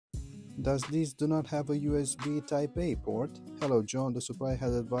Does this do not have a USB Type A port? Hello John, the supplier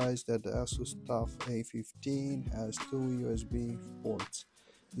has advised that the ASUS TUF A15 has two USB ports.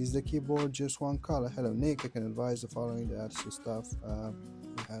 Is the keyboard just one color? Hello Nick, I can advise the following: the ASUS TUF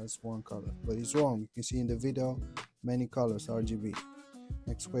has one color, but it's wrong. You can see in the video many colors RGB.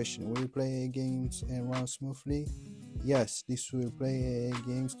 Next question: will you play AA games and run smoothly? Yes, this will play AA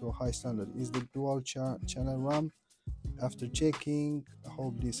games to a high standard. Is the dual channel RAM? After checking, I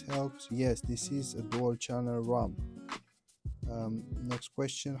hope this helps. Yes, this is a dual channel RAM. Next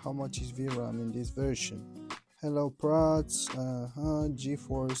question: how much is VRAM in this version? Hello Prats,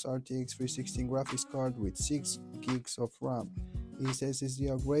 GeForce RTX 316 graphics card with 6 gigs of RAM. Is SSD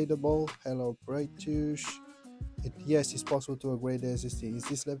upgradable? Hello Bratush. Yes, it's possible to upgrade the SSD. Is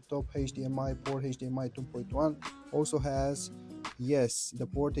this laptop HDMI port HDMI 2.1? Also has, yes, the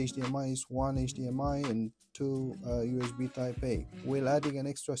port HDMI is one HDMI and two USB Type A. Will adding an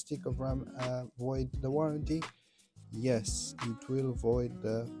extra stick of RAM void the warranty? Yes, it will void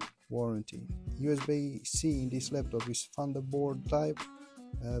the warranty. USB-C in this laptop is Thunderbolt type.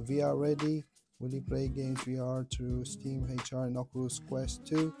 VR ready. Will you play games VR through Steam, HR, and Oculus Quest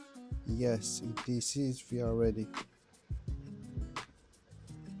 2? Yes, this is VR ready.